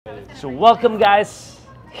So welcome, guys.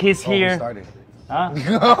 He's here. Started. Huh?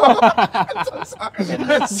 I'm so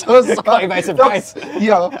sorry. So sorry. Caught you by surprise.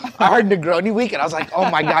 Yo, I heard Negroni Week and I was like, oh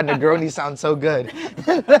my God, Negroni sounds so good.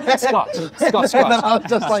 Scotch. And then I was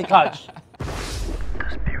just like, Scotch. The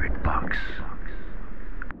spirit box.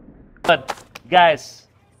 But guys,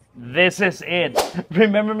 this is it.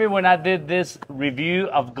 Remember me when I did this review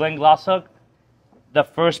of Glasgow? The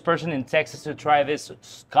first person in Texas to try this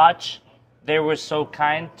Scotch. They were so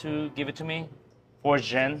kind to give it to me. For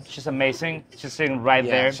Jen, she's amazing. She's sitting right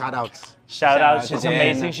there. shout outs. Shout out, to she's Jen.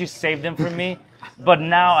 amazing. She saved them for me. But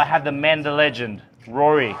now I have the man, the legend,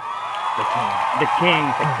 Rory. The king.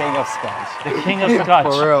 The king of Scotch. The king of Scotch.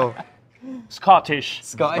 For real. Scottish.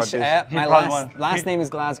 Scottish. My last name is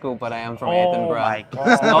Glasgow, but I am from Edinburgh. My God.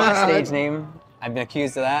 It's not a stage name. I've been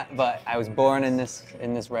accused of that, but I was born in this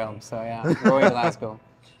realm. So yeah, Rory Glasgow.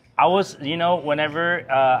 I was, you know, whenever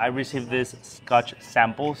I received these Scotch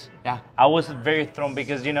samples, Yeah. I was very thrown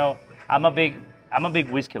because, you know, I'm a big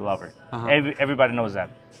whiskey lover. Everybody knows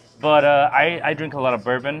that. But I drink a lot of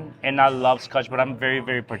bourbon and I love Scotch, but I'm very,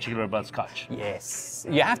 very particular about Scotch. Yes,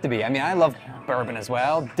 you have to be. I mean, I love bourbon as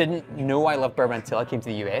well. Didn't know I loved bourbon until I came to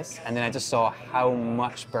the US, and then I just saw how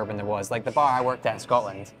much bourbon there was. Like the bar I worked at in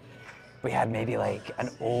Scotland, we had maybe like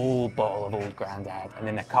an old bottle of Old Grandad and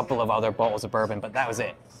then a couple of other bottles of bourbon, but that was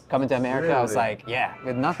it. Coming to America, I was like, yeah,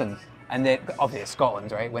 with nothing. And then obviously it's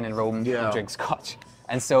Scotland, right? When in Rome, you drink Scotch.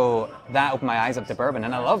 And so that opened my eyes up to bourbon,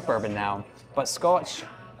 and I love bourbon now. But Scotch,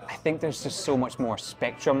 I think there's just so much more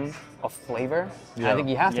spectrum of flavor. I think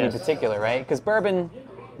you have to be particular, right? Because bourbon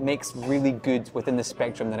makes really good within the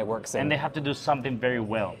spectrum that it works in. And they have to do something very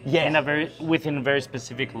well. Yeah. Within very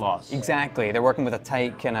specific laws. Exactly. They're working with a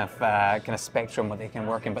tight kind of spectrum what they can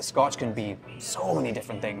work in, but Scotch can be so many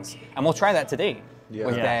different things. And we'll try that today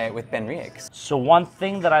with BenRiach. So one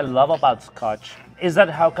thing that I love about Scotch is that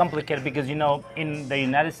how complicated, because, you know, in the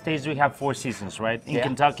United States we have 4 seasons, right? In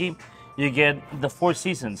Kentucky, you get the 4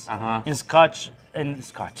 seasons. In Scotch. And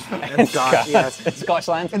Scotch, yes.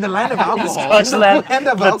 Scotchland. In the land of alcohol. Scotchland, land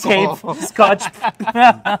of the alcohol. tape, Scotch.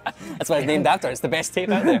 That's what it's named after. It's the best tape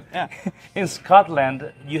out there. Yeah. In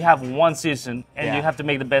Scotland, you have 1 season, and you have to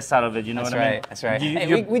make the best out of it. You know what I mean? That's right.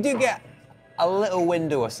 Hey, we do get a little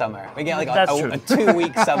window of summer. We get like a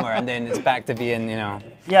 2-week summer, and then it's back to being, you know.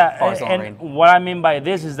 Yeah, and what I mean by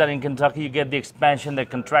this is that in Kentucky, you get the expansion, the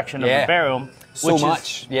contraction of the barrel. So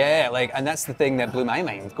much. Like, and that's the thing that blew my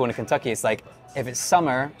mind going to Kentucky. It's like, if it's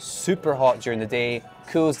summer, super hot during the day,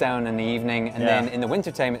 cools down in the evening, and then in the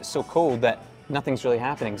wintertime, it's so cold that nothing's really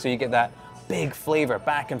happening. So you get that big flavor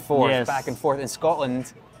back and forth, back and forth. In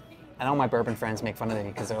Scotland, and all my bourbon friends make fun of me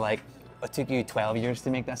because they're like, it took you 12 years to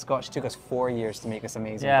make that Scotch. It took us 4 years to make this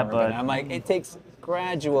amazing bourbon. But I'm like, it takes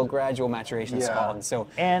gradual maturation in Scotland. So,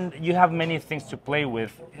 and you have many things to play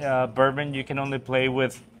with. Bourbon, you can only play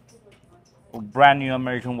with brand new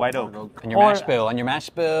American white oak. On your mash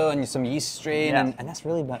bill, and some yeast strain, and that's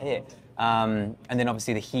really about it. And then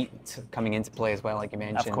obviously the heat coming into play as well, like you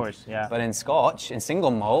mentioned. Of course, But in Scotch, in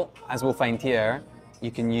single malt, as we'll find here,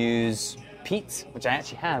 you can use peat, which I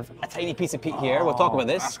actually have a tiny piece of peat here. We'll talk about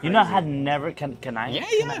this. You know, I had never, can I?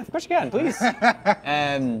 Yeah, of course you can, please.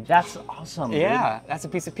 That's awesome, dude. That's a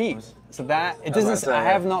piece of peat. So that, it doesn't, I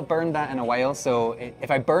have not burned that in a while, so if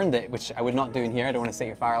I burned it, which I would not do in here, I don't want to set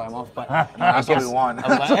your fire alarm off, but... That's what we want.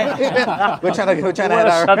 We're trying to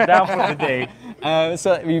shut down for the day.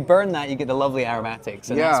 So if you burn that, you get the lovely aromatics,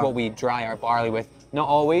 and that's what we dry our barley with. Not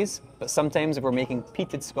always, but sometimes if we're making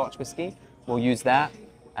peated Scotch whiskey, we'll use that.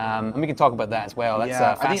 And we can talk about that as well. That's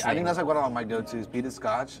fascinating. I think that's like one of my go-tos. Peated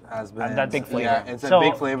Scotch has been that big flavor. Yeah, it's a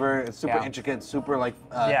big flavor. It's super intricate, super like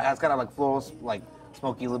it has kind of like flows, like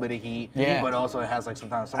smoky, a little bit of heat. But also it has like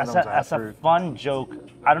sometimes as a fun joke.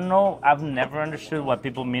 I don't know. I've never understood what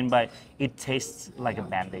people mean by it tastes like a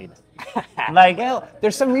Band-Aid. Like, well,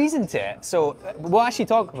 there's some reason to it. So we'll actually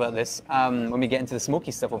talk about this when we get into the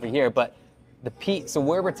smoky stuff over here. But the peat, so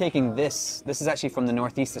where we're taking this is actually from the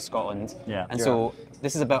northeast of Scotland. So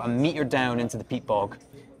this is about 1 meter down into the peat bog.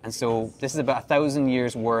 And so this is about 1,000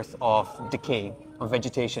 years worth of decay, of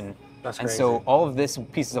vegetation. That's and crazy. so all of these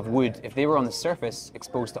pieces of wood, if they were on the surface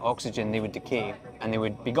exposed to oxygen, they would decay and they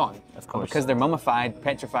would be gone. Of course. But because they're mummified,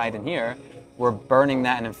 petrified in here, we're burning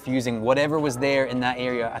that and infusing whatever was there in that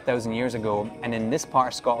area 1,000 years ago. And in this part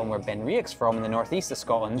of Scotland where BenRiach's from, in the northeast of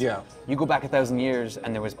Scotland, you go back 1,000 years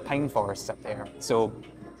and there was pine forests up there. So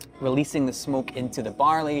releasing the smoke into the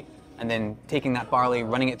barley and then taking that barley,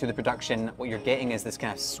 running it through the production, what you're getting is this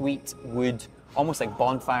kind of sweet wood, almost like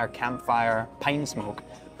bonfire, campfire, pine smoke.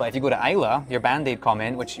 But if you go to Isla, your Band-Aid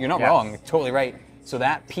comment, which you're not wrong, totally right. So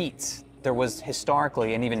that peat there was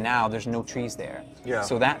historically, and even now, there's no trees there. Yeah.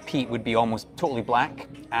 So that peat would be almost totally black,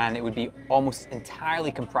 and it would be almost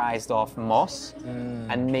entirely comprised of moss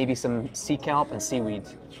and maybe some sea kelp and seaweed.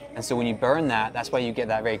 And so when you burn that, that's why you get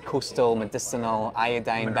that very coastal, medicinal,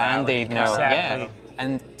 iodine band-aid note. Exactly. Yeah.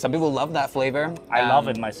 And some people love that flavor. I love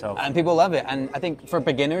it myself. And people love it. And I think for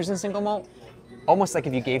beginners in single malt, almost like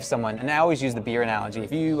if you gave someone, and I always use the beer analogy,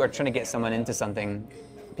 if you are trying to get someone into something,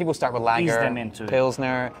 people start with lager, them into it.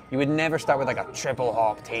 pilsner. You would never start with like a triple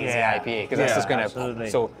hop hazy IPA because that's just gonna. absolutely.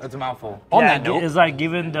 So It's a mouthful. on that note, it's like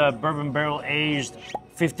giving the bourbon barrel aged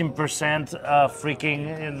 15%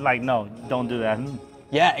 freaking, like, no, don't do that.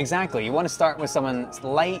 yeah, exactly. You want to start with someone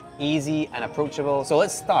light, easy, and approachable. So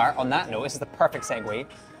let's start on that note. This is the perfect segue.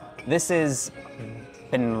 This is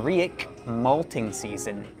BenRiach Malting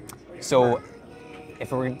season. So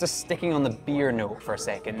if we're just sticking on the beer note for a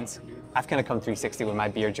second, I've kind of come 360 with my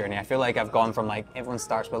beer journey. I feel like I've gone from like, everyone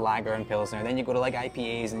starts with lager and pilsner, then you go to like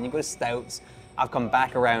IPAs, and you go to stouts. I've come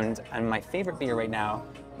back around, and my favorite beer right now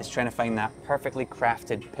is trying to find that perfectly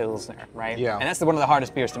crafted pilsner, right? Yeah. And that's one of the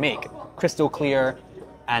hardest beers to make. Crystal clear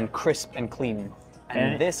and crisp and clean.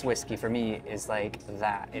 And this whiskey for me is like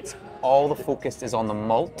that. It's all the focus is on the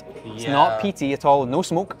malt. It's not peaty at all, no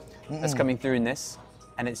smoke that's coming through in this.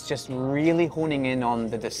 And it's just really honing in on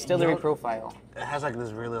the distillery profile. It has like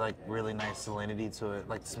this really nice salinity to it,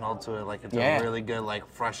 like smell to it, like it's Yeah. a really good like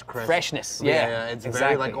fresh crisp. Freshness, Yeah, it's exactly.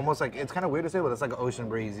 very like almost like, it's kind of weird to say, but it's like an ocean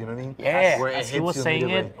breeze, you know what I mean? Yeah. Where As he hits was you saying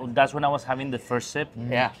immediately. it, that's when I was having the first sip.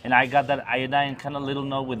 Yeah. And I got that iodine kind of little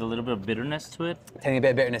note with a little bit of bitterness to it. Tiny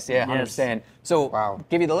bit of bitterness, yeah, 100%. So, Wow.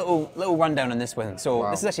 give you the little rundown on this one. So,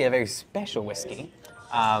 this is actually a very special whiskey.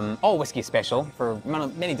 All whiskey is special for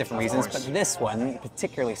many different reasons, but this one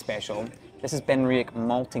particularly special. This is BenRiach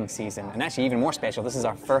Malting season, and actually even more special, this is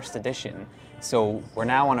our first edition. So we're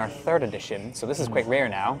now on our third edition. So this is quite rare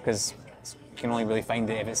now because you can only really find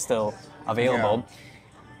it if it's still available.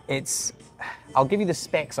 I'll give you the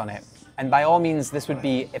specs on it. And by all means, this would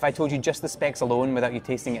be, if I told you just the specs alone without you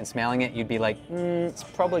tasting it and smelling it, you'd be like, it's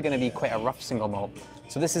probably going to be quite a rough single malt.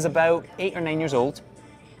 So this is about 8 or 9 years old.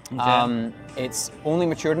 It's only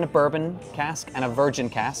matured in a bourbon cask and a virgin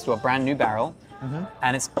cask, so a brand new barrel.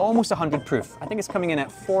 And it's almost 100 proof. I think it's coming in at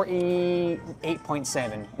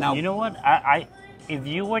 48.7. Now, You know what? If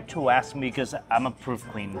you were to ask me, because I'm a proof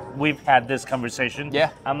queen, we've had this conversation.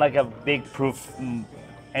 Yeah. I'm like a big proof.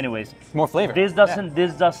 Anyways, more flavor. this doesn't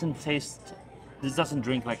taste. This doesn't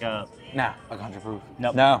drink like a. Nah. Like 100 proof.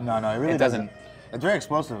 No. No. No, it really It doesn't. It's very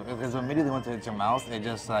explosive. Because immediately once it hits your mouth, it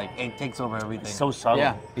just like, it takes over everything. So subtle.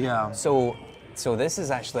 Yeah. Yeah. So this is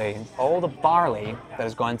actually all the barley that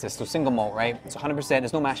has gone into this. So single malt, right? It's 100%.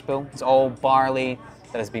 There's no mash bill. It's all barley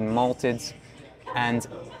that has been malted. And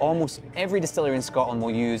almost every distillery in Scotland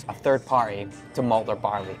will use a third party to malt their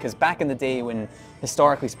barley. Because back in the day when,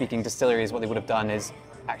 historically speaking, distilleries, what they would have done is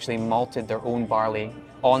actually malted their own barley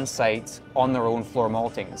on site, on their own floor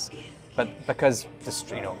maltings. But because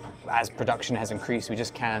just, as production has increased, we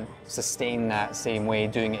just can't sustain that same way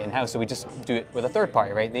doing it in-house. So we just do it with a third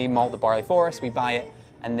party, right? They malt the barley for us, we buy it,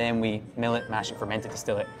 and then we mill it, mash it, ferment it,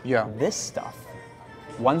 distill it. Yeah. This stuff,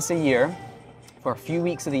 once a year, for a few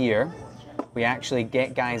weeks of the year, we actually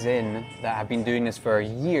get guys in that have been doing this for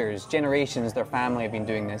years, generations, their family have been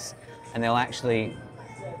doing this, and they'll actually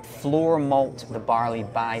floor malt the barley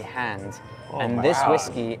by hand. And this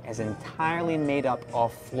whiskey is entirely made up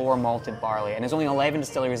of floor malted barley. And there's only 11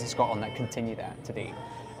 distilleries in Scotland that continue that today.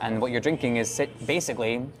 And what you're drinking is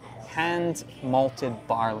basically hand malted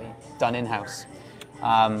barley done in-house,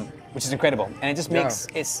 which is incredible. And it just makes,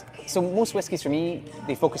 so most whiskeys for me,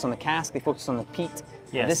 they focus on the cask, they focus on the peat.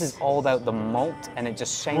 Yes. This is all about the malt, and it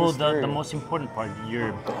just shines through. The most important part,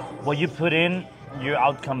 what you put in, your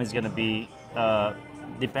outcome is going to be,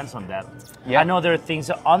 depends on that. Yeah. I know there are things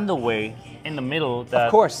on the way, in the middle. That,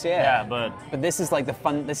 Of course, yeah. Yeah, but this is like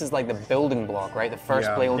this is like the building block, right? The first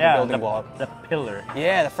building block. the pillar.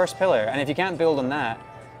 Yeah, the first pillar. And if you can't build on that,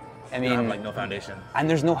 I mean, You have like no foundation. and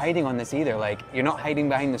there's no hiding on this either. Like, you're not hiding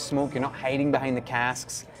behind the smoke, you're not hiding behind the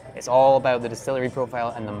casks. It's all about the distillery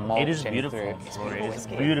profile and the malt. It is shining beautiful. through. It's Rory. beautiful It is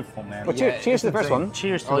whiskey. beautiful, man. Well, Yeah, cheers to the it's first insane. one.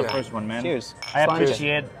 Cheers to Oh, the yeah. first one, man. Cheers. I Slange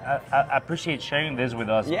it. appreciate sharing this with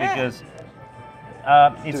us Yeah. because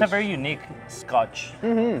it's a very unique Scotch.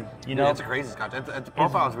 You know, It's a crazy Scotch. Its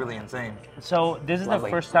profile is really insane. so this is Lovely.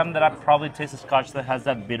 the first time that I probably taste a Scotch that has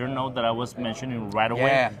that bitter note that I was mentioning right away.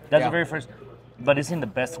 Yeah, That's yeah. the very first, but it's in the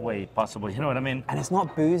best way possible. You know what I mean? And it's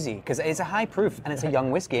not boozy, because it's a high proof and it's a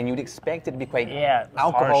young whiskey, and you'd expect it to be quite Yeah, harsh a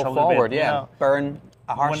alcohol little forward. bit, Yeah, you know. burn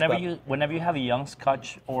a harsh. Whenever you have a young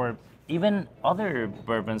Scotch or even other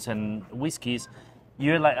bourbons and whiskeys,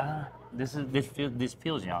 you're like, this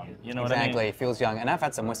feels young. You know what I Exactly, mean? it feels young. And I've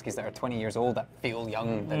had some whiskies that are 20 years old that feel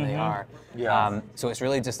young than they are. Yeah. So it's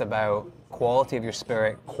really just about quality of your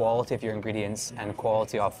spirit, quality of your ingredients, and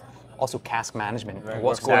quality of also cask management.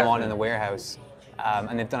 What's going on in the warehouse.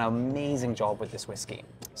 And they've done an amazing job with this whiskey.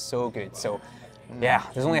 So good. So yeah,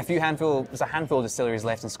 there's only there's a handful of distilleries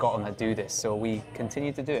left in Scotland that do this. So we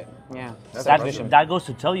continue to do it. Yeah. That goes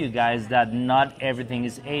to tell you guys that not everything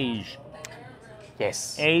is age.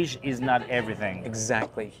 Yes. Age is not everything.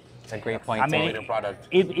 Exactly. It's a great point. I mean,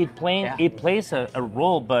 it plays a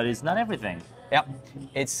role, but it's not everything. Yeah,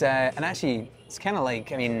 it's and actually it's kind of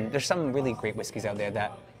like, I mean, there's some really great whiskies out there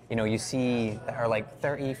that you see that are like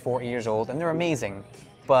 30, 40 years old, and they're amazing.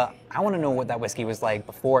 But I want to know what that whiskey was like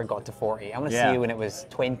before it got to 40. I want to see when it was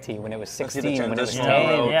 20, when it was 16, when it was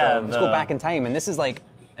 10. Let's go back in time. And this is like,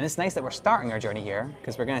 and it's nice that we're starting our journey here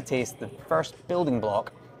because we're going to taste the first building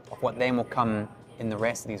block of what then will come in the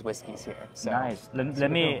rest of these whiskeys here. So, nice.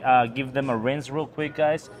 Let me give them a rinse real quick,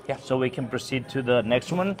 guys. Yeah. So we can proceed to the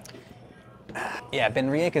next one. Yeah,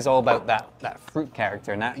 BenRiach is all about that fruit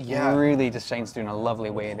character, and that really just shines through in a lovely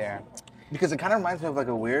way there. Because it kind of reminds me of like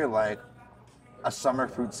a weird, like a summer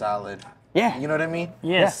fruit salad. Yeah. You know what I mean?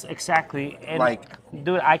 Yes, exactly. And like,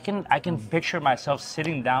 dude, I can picture myself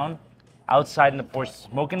sitting down outside in the porch,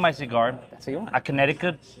 smoking my cigar, That's what you want. a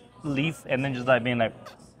Connecticut leaf, and then just like being like,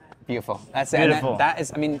 Beautiful. That's it. Beautiful. And that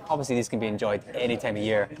is, I mean, obviously these can be enjoyed any time of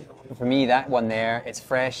year. But for me, that one there, it's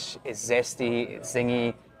fresh, it's zesty, it's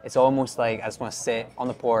zingy. It's almost like I just want to sit on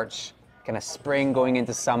the porch, kind of spring going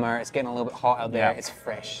into summer. It's getting a little bit hot out there. Yeah. It's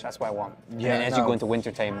fresh. That's what I want. Yeah, And then as you go into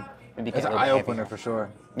wintertime, maybe get it's a an little bit eye-opener heavier. for sure.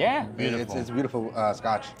 Yeah. Beautiful. It's beautiful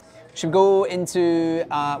Scotch. Should we go into,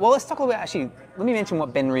 well, let's talk a little bit, actually, let me mention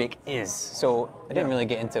what BenRiach is. So I didn't really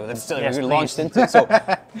get into the distillery, Yes, we please. launched into it. So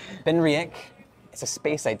BenRiach, it's a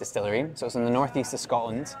Speyside distillery, so it's in the northeast of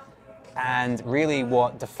Scotland. And really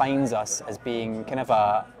what defines us as being kind of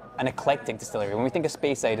an eclectic distillery. When we think of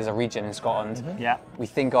Speyside as a region in Scotland, Yeah. we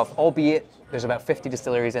think of, albeit there's about 50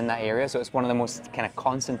 distilleries in that area, so it's one of the most kind of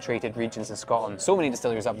concentrated regions in Scotland. So many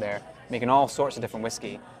distilleries up there, making all sorts of different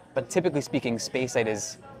whiskey. But typically speaking, Speyside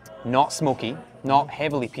is not smoky, not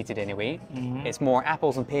heavily peated anyway. It's more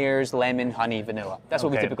apples and pears, lemon, honey, vanilla. That's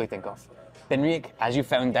what we Okay. typically think of. BenRiach, as you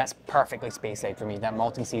found, that's perfectly Speyside for me, that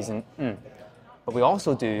malting season. But we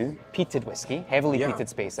also do peated whiskey, heavily peated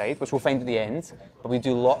Speyside, which we'll find at the end. But we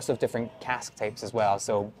do lots of different cask types as well.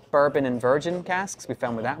 So bourbon and virgin casks, we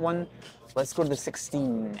found with that one. Let's go to the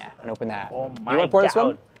 16 and open that. oh my You want to pour God. this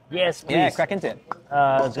one? Yes, please. Yeah, crack into it.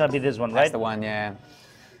 It's gonna be this one, That's right? the one, yeah.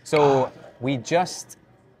 So we just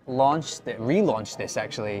relaunched this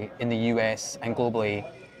actually in the US and globally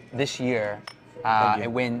this year.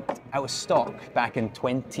 It went out of stock back in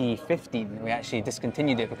 2015. We actually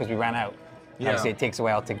discontinued it because we ran out. Yeah. Obviously, it takes a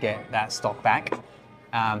while to get that stock back.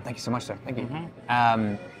 Thank you so much, sir. Thank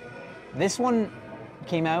you. This one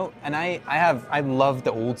came out, and I love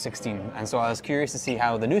the old 16, and so I was curious to see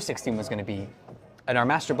how the new 16 was going to be. And our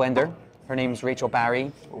master blender, her name's Rachel Barry.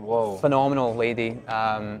 Whoa. Phenomenal lady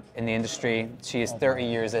in the industry. She is 30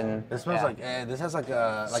 years in. This smells like, this has like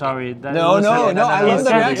a... Like Sorry. That No, was- no, no, I love the It's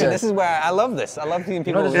reaction. good. This is where I love this. I love seeing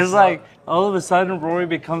people It's like all of a sudden Rory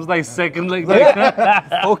becomes like second, like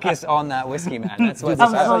focus on that whiskey, man. That's what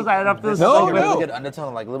I'm this so is. excited after this. No, like no. a really good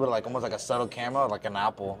undertone, like a little bit like almost like a subtle caramel, like an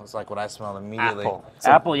apple. It's like what I smell immediately. Apple.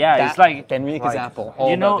 Apple, yeah, That it's like BenRiach like, is apple. All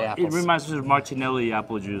you know, about the it apples. reminds me of Martinelli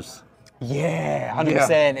apple juice. Yeah,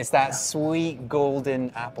 100%. It's that sweet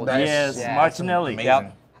golden apple juice. Yes, Yeah. Martinelli. Amazing.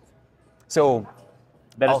 Yep. So,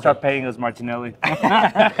 Better Okay. start paying us Martinelli.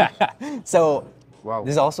 so Wow.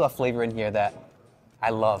 there's also a flavor in here that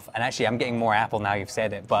I love, and actually I'm getting more apple now you've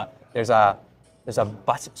said it. But there's a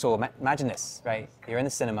butter. So imagine this, right? You're in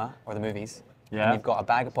the cinema or the movies, Yeah. and you've got a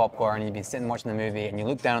bag of popcorn, and you've been sitting watching the movie, and you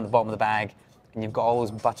look down at the bottom of the bag, and you've got all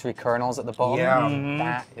those buttery kernels at the bottom. Yeah.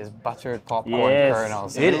 That is buttered popcorn Yes,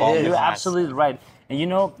 kernels. at it the bottom of is. the You're glass. absolutely right. And you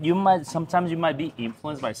know, sometimes you might be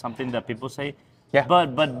influenced by something that people say. Yeah.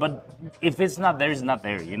 But if it's not there, it's not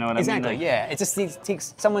there. You know what Exactly. I mean? Like, Yeah. It just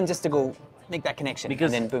takes someone just to go make that connection,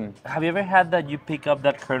 Because and then boom. have you ever had that you pick up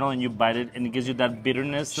that kernel and you bite it and it gives you that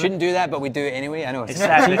bitterness? Shouldn't do that, but we do it anyway. I know. It's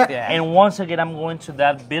Exactly. yeah. And once again, I'm going to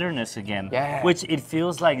that bitterness again. Yeah. Which it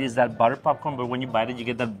feels like is that butter popcorn, but when you bite it, you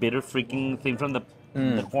get that bitter freaking thing from the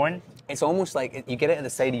corn. It's almost like you get it at the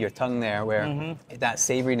side of your tongue there, where Mm-hmm. that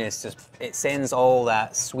savoriness just it sends all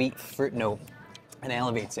that sweet fruit note and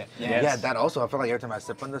elevates it. Yes. Yeah, that also. I feel like every time I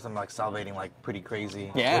sip on this, I'm like salivating like pretty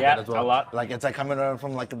crazy. Yeah. with Yeah, it as well. a lot. Like it's like coming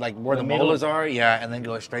from like where the middle. molars are, yeah, and then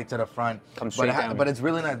go straight to the front. Comes straight down. But it's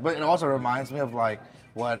really nice. But it also reminds me of like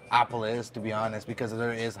what apple is, to be honest, because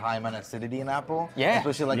there is high amount of acidity in apple. Yeah.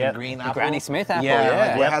 Especially like Yeah. a green The apple. Granny Smith apple, Yeah. yeah.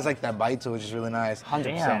 Like, Yep. it has like that bite to it, which is really nice. 100%.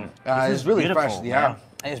 This It's is really beautiful, fresh. Yeah. man.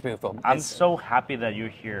 It is beautiful. I'm It's- so happy that you're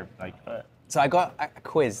here. Like, So I got a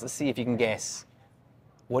quiz. Let's see if you can guess.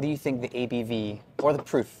 What do you think the ABV or the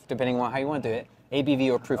proof, depending on how you want to do it,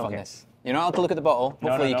 ABV or proof on Okay. this? You're not allowed to look at the bottle. no,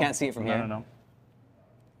 Hopefully no, you no. can't see it from here. No.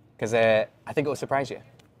 Because I think it will surprise you.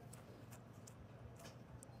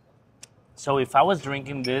 So if I was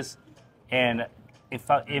drinking this, and if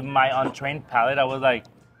my untrained palate, I was like,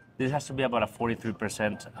 this has to be about a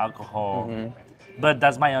 43% alcohol. But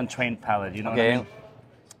that's my untrained palate. You know what I Okay. mean?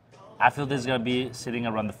 I feel this is gonna be sitting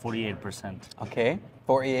around the 48%. Okay.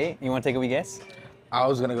 48. You want to take a wee guess? I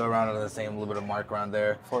was gonna go around to the same little bit of mark around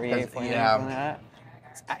there. 48, 48. Yeah. something like that.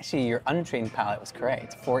 It's actually, your untrained palate was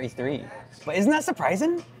correct. 43. But isn't that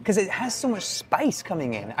surprising? Because it has so much spice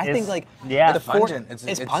coming in. I think like yeah. the It's pungent. It's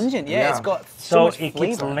It's- pungent. Yeah, yeah. it's got so So much it flavor.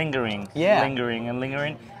 keeps lingering, Yeah. lingering and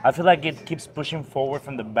lingering. I feel like it keeps pushing forward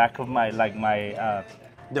from the back of my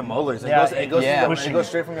The molars. Yeah, It goes yeah. it goes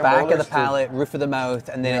straight from your Back molars of the to- palate, roof of the mouth,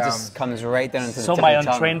 and then it Yeah. just comes right down into the So tip my of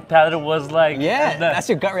the tongue. untrained palate was like, Yeah, that's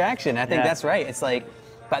your gut reaction. I think Yeah. that's right. It's like,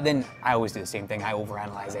 but then I always do the same thing. I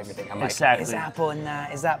overanalyze everything. I'm like, Exactly. is apple in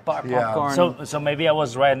that? Is that butter Yeah. popcorn? So maybe I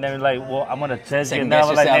was right, and then like, well, I'm gonna test you. Second And then I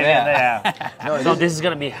was guess like, yourself, yeah. No, So this is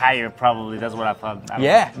gonna be higher, probably. That's what I thought. I don't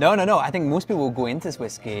yeah, no. I think most people will go into this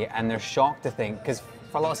whiskey and they're shocked to think, because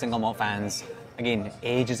for a lot of single malt fans, again,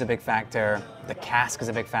 age is a big factor, the cask is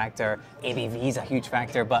a big factor, ABV is a huge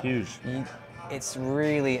factor, but Huge. It's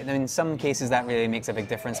really, I mean, in some cases that really makes a big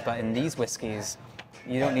difference, but in these whiskeys,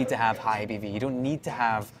 you don't need to have high ABV. You don't need to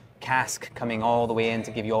have cask coming all the way in to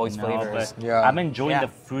give you all these know. flavors. But Yeah. I'm enjoying Yeah. the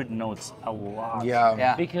fruit notes a lot.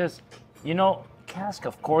 Yeah. Because, you know, cask,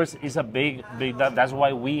 of course, is a big. That's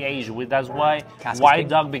why we age. That's why Cask is White king.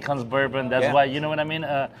 Dog becomes bourbon. That's Yeah. why, you know what I mean.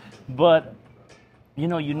 But you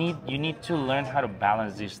know, you need to learn how to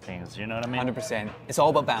balance these things. You know what I mean? 100%. It's all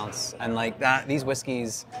about balance. And like that, these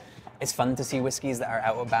whiskeys, it's fun to see whiskeys that are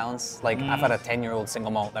out of balance. Like I've had a 10-year-old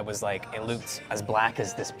single malt that was like, it looked as black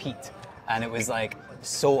as this peat. And it was like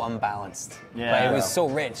so unbalanced. Yeah. But it was so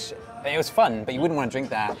rich. It was fun, but you wouldn't want to drink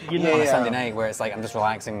that You know- on a Yeah. Sunday night where it's like, I'm just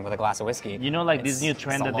relaxing with a glass of whiskey. You know, like this It's- new it's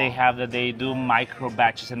trend a that they lot. have, that they do micro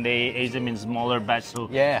batches and they age them in smaller batches, so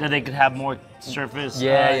Yeah. that they could have more surface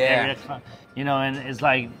Yeah, yeah. area. You know, and it's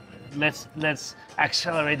like, let's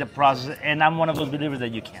accelerate the process. And I'm one of those believers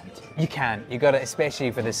that you can't. You can. You gotta,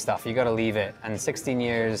 especially for this stuff, you gotta leave it. And 16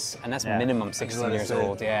 years, and that's Yeah. minimum 16 let it years sit.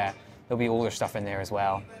 old, yeah. There'll be older stuff in there as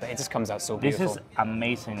well. But it just comes out so This beautiful. is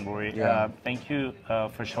amazing, Rory. Yeah. Thank you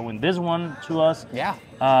for showing this one to us. Yeah.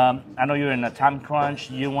 I know you're in a time crunch.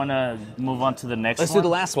 You want to move on to the next Let's one? do the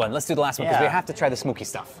last one. Let's do the last one because we Yeah. have to try the smoky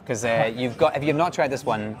stuff. Because if you have not tried this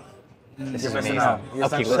one, this is missing amazing. out. You're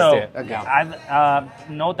Okay, let's So, do it. Okay. Yeah. I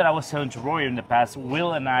know that I was telling to Rory in the past,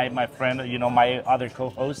 Will and I, my friend, you know, my other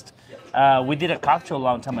co-host, we did a cocktail a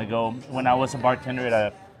long time ago when I was a bartender at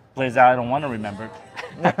a place that I don't want to remember.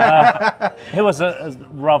 It was a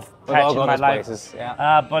rough We've all patch in gone my those life. places,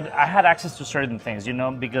 yeah. But I had access to certain things, you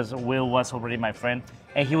know, because Will was already my friend,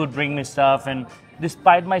 and he would bring me stuff. And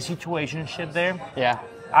despite my situationship there, Yeah.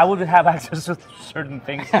 I would have access to certain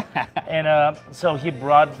things. And so he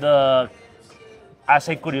brought the, I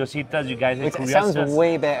say curiositas, you guys say Which sounds curiositas.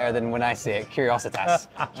 way better than when I say it. Curiositas.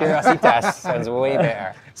 Curiositas sounds way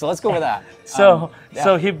better. So let's go with that. So Yeah.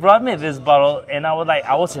 so he brought me this bottle, and I was like,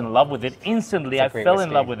 I was in love with it instantly. It's a I great fell in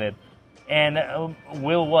whiskey. love with it, and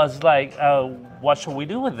Will was like, "What should we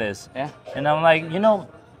do with this?" Yeah. And I'm like, you know,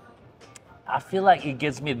 I feel like it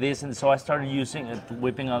gets me this, and so I started using it,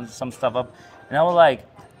 whipping on some stuff up, and I was like,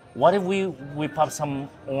 what if we whip up some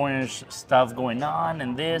orange stuff going on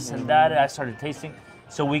and this and that? And I started tasting,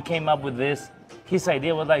 so we came up with this. His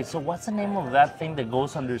idea was like, so what's the name of that thing that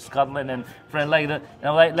goes under Scotland and friend like that? And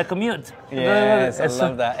I'm like, Le Commute. Yes, I And so-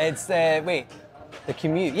 love that. It's, wait, the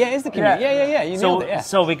commute. Yeah, it's the commute. Yeah. You so, nailed it, yeah.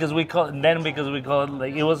 So because we call it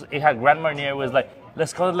like it had Grand Marnier, it was like,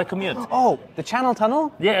 let's call it Le Commute. Oh, the Channel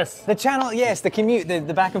Tunnel? Yes. The channel, yes, the commute,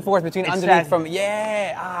 the back and forth between underneath from,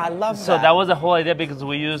 I love that. So that was the whole idea, because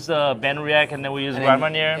we used BenRiach and then we used And Grand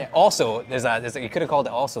then, Marnier. yeah, also, you could have called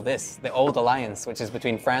it also this, the Old Alliance, which is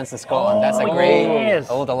between France and Scotland. That's a great yes.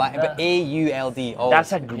 Old Alliance, but AULD. Old.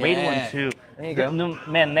 That's a great Yeah. one too. There you go. No,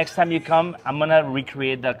 man, next time you come, I'm gonna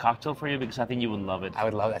recreate that cocktail for you because I think you would love it. I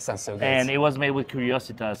would love that. Sounds so good. And it was made with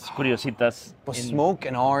curiositas. But smoke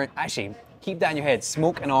and orange. Actually, keep that in your head.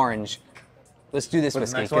 Smoke and orange. Let's do this For the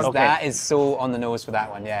whiskey, next one? because Okay. that is so on the nose for that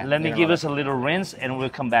one, yeah. Let me You're give gonna us a little rinse, and we'll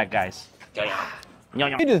come back, guys. love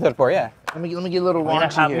it. You do the third pour, yeah. Let me get a little We're gonna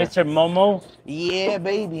raunchy have here. Mr. Momo, Yeah,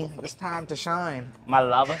 baby. It's time to shine. my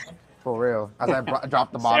lover. For real. As I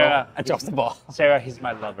dropped the bottle. Sarah, I dropped the ball. Sarah, he's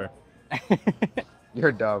my lover.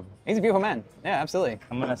 You're dumb. He's a beautiful man. Yeah, absolutely.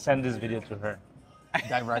 I'm gonna send this video to her.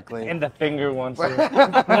 Directly. And the finger one. too.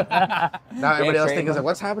 Now everybody else great thinks, one. like,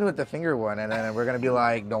 what's happening with the finger one? And then we're gonna be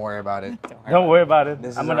like, don't worry about it. Don't worry about it.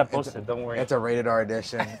 This I'm is gonna a- post it's a- it. Don't worry. It's a rated R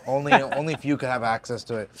edition. Only few can have access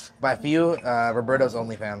to it. By few, Roberto's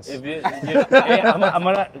OnlyFans. If hey, I'm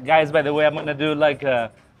gonna, guys. By the way, I'm gonna do like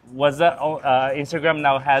what's that? Instagram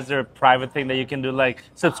now has their private thing that you can do like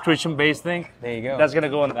subscription based thing. There you go. That's gonna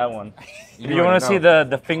go on that one. You Do you want already to see know.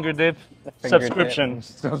 the finger dip finger dip. subscription?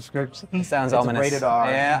 Subscription. Sounds It's ominous. rated R.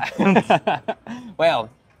 Yeah. Well,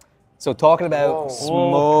 so talking about Whoa.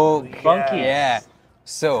 smoke. Funky. Yeah.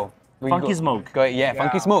 So. we Funky go- smoke. Yeah,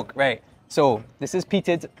 funky Yeah. smoke, right. So this is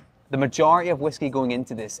peated. The majority of whiskey going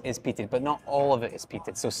into this is peated, but not all of it is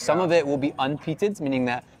peated. So some of it will be unpeated, meaning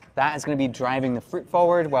that is going to be driving the fruit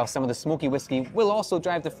forward, while some of the smoky whiskey will also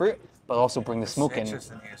drive the fruit, but also bring the smoke in. Citrus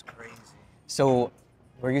in here is crazy. So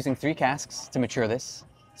we're using 3 casks to mature this.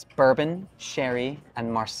 It's bourbon, sherry,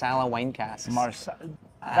 and Marsala wine casks.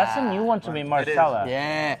 That's a new one to me, Marsala.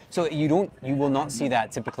 Yeah. So you will not see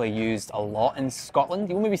that typically used a lot in Scotland.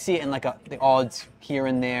 You'll maybe see it in like the odd here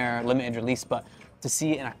and there limited release, but to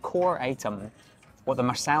see it in a core item, what the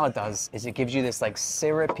Marsala does is it gives you this like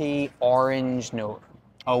syrupy orange note.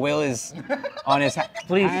 Oh, Will is on his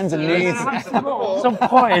Please. hands and knees. Some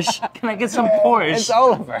porridge. Can I get some porridge? It's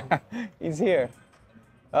Oliver. He's here.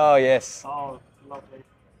 Oh yes. Oh, lovely.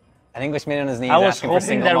 An Englishman on his knees I was asking for hoping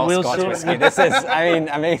single that malt Will Scotch soon- whiskey. This is, I mean,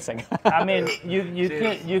 amazing. I mean,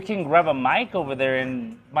 you can grab a mic over there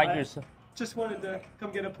and mic yourself. Just wanted to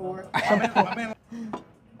come get a pour.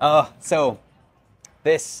 So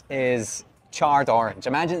this is charred orange.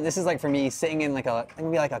 Imagine this is like for me sitting in like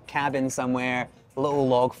maybe like a cabin somewhere, a little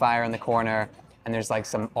log fire in the corner, and there's like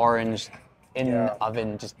some orange in the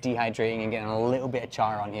oven just dehydrating and getting a little bit of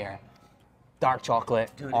char on here. Dark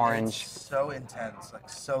chocolate, Dude, orange. It's so intense. Like,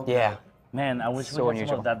 so Yeah. Man, I wish So we had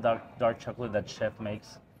some unusual. of that dark chocolate that chef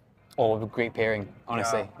makes. Oh, a great pairing,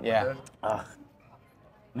 honestly. Yeah. Ugh.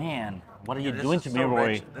 Man, what are you This doing is to so me, Rory?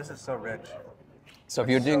 rich. This is so rich. So if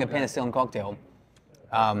you're doing a good. penicillin cocktail,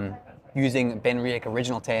 using BenRiach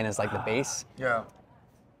Original 10 as like the base, Yeah.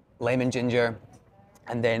 lemon ginger,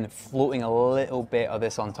 and then floating a little bit of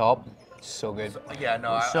this on top. So good. Yeah,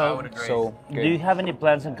 no, I So- would agree. So good. Do you have any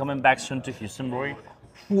plans on coming back soon to Houston, Rory?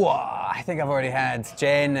 Wow, I think I've already had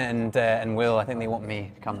Jen and Will. I think they want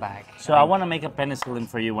me to come back. So I want to make a penicillin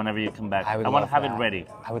for you whenever you come back. I would I want love to have that. it ready.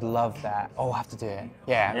 I would love that. Oh, I have to do it.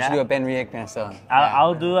 Yeah, we Yeah? should do a BenRiach penicillin.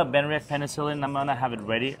 I'll do a BenRiach penicillin. I'm gonna have it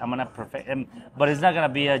ready. I'm gonna perfect, but it's not gonna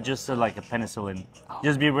be just like a penicillin.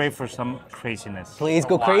 Just be ready for some craziness. Please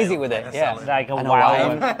go crazy with it. Yeah. Like a And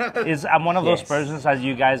wild wine. one. I'm one of those Yes. persons, as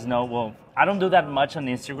you guys know. Well, I don't do that much on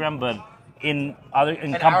Instagram, but in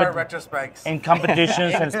In our retrospects. in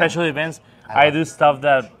competitions and special events, I do stuff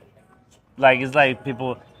that, like, it's like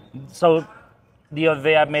people. So, the other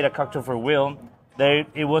day I made a cocktail for Will.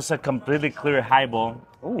 It was a completely clear highball.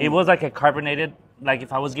 It was like a carbonated, like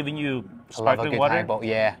if I was giving you I love a sparkling good water, highball.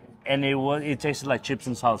 Yeah. and it tasted like chips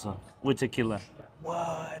and salsa with tequila.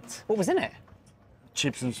 What? What was in it?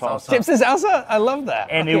 Chips and salsa. Chips and salsa? I love that.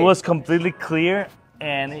 And it Okay. was completely clear,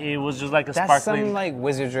 and it was just like a That's sparkling. some like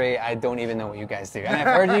wizardry. I don't even know what you guys do. And I've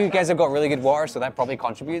heard you guys have got really good water, so that probably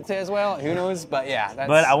contributes to it as well. Who knows? But yeah, that's,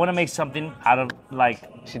 But I want to make something out of like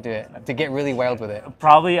should do it to get really wild with it.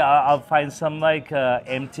 probably I'll find some like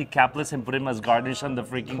empty capless and put them as garnish on the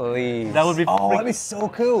freaking. Please. That would be. Oh, that'd be so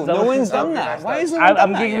cool. That No would be one's so done good. that. Why is no one I'm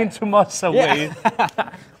done that giving yet? too much away. Yeah.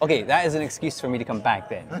 Okay, that is an excuse for me to come back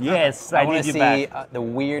then. Yes, I I want need to you see back. the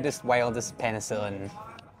weirdest, wildest penicillin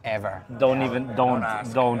ever. Don't even don't.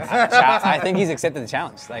 I think he's accepted the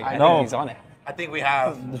challenge. Like I know. think he's on it. I think we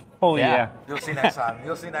have. Oh Yeah. yeah. You'll see next time.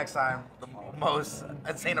 You'll see next time the most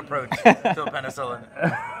insane approach to a penicillin.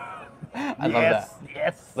 I love that.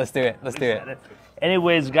 Yes. Let's do it. Let's do it.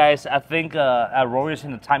 Anyways, guys, I think Rory's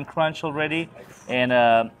in a time crunch already,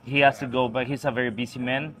 and he has to go back. He's a very busy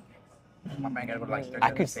man. My man got to go to like 30 I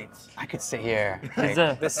other could, states. I could sit here. It's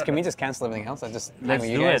Like, can we just cancel everything else? I just hang Let's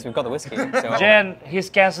with you do guys. it. We've got the whiskey. So Jen, he's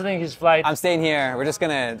canceling his flight. I'm staying here. We're just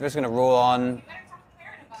gonna roll on.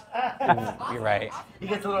 You're right. He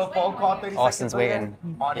gets a little phone call 30 Austin's seconds later.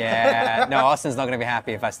 waiting. On- Yeah. No, Austin's not gonna be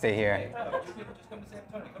happy if I stay here.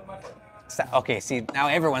 Okay, see, now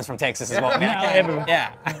everyone's from Texas as well. Now everyone.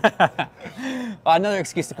 Yeah. Well, another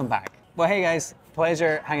excuse to come back. Well, hey guys,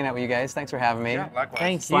 pleasure hanging out with you guys. Thanks for having me. Yeah, likewise.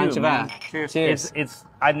 Thank Slán you, Siobhan. man. Cheers. Cheers. It's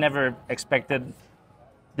I never expected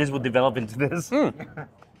this would develop into this.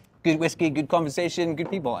 Good whiskey, good conversation, good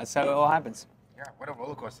people. That's how it all happens. Yeah, what a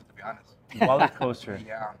roller coaster, to be honest. Roller coaster.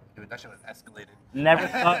 Yeah, dude, that shit was escalated. Never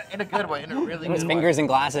thought. In a good way, in a really There was good fingers in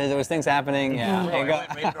glasses. There was things happening. Yeah. way. There you go.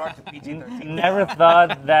 Rated R to PG-13. Never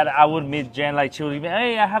thought that I would meet Jen. Like she would be,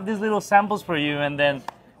 hey, I have these little samples for you, and then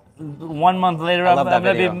 1 month later, I I'm love that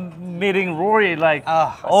gonna be video. meeting Rory. Like,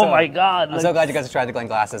 Oh, my God! I'm so glad you guys have tried the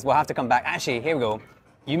Glenglasses. We'll have to come back. Actually, here we go.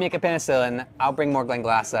 You make a penicillin. I'll bring more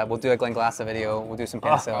Glenglassa. We'll do a Glenglassa video. We'll do some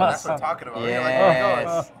penicillin. That's what I'm talking about.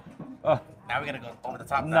 Yes. Now we're gonna go over the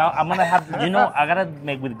top. Now I'm gonna have, I gotta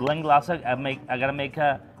make with Glenglassaugh. I gotta make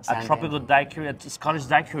a Sandin. tropical daiquiri, a Scottish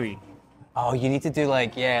daiquiri, Oh, you need to do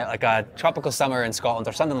like a tropical summer in Scotland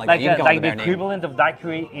or something like that. like You can come up like with the their name. equivalent of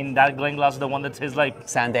daiquiri in that Glenglassaugh, the one that tastes like.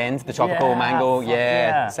 Sand End, the tropical Yeah, mango. fuck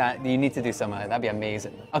Yeah. yeah. You need to do some of that. That'd be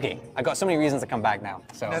amazing. Okay, I got so many reasons to come back now.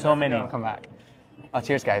 So many. I'll come back. Oh,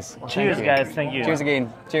 cheers, guys. Cheers, Thank you. guys. Thank you. Cheers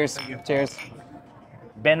again. Cheers. Cheers.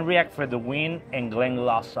 BenRiach for the win and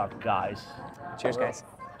Glenglassaugh, guys. Cheers, guys.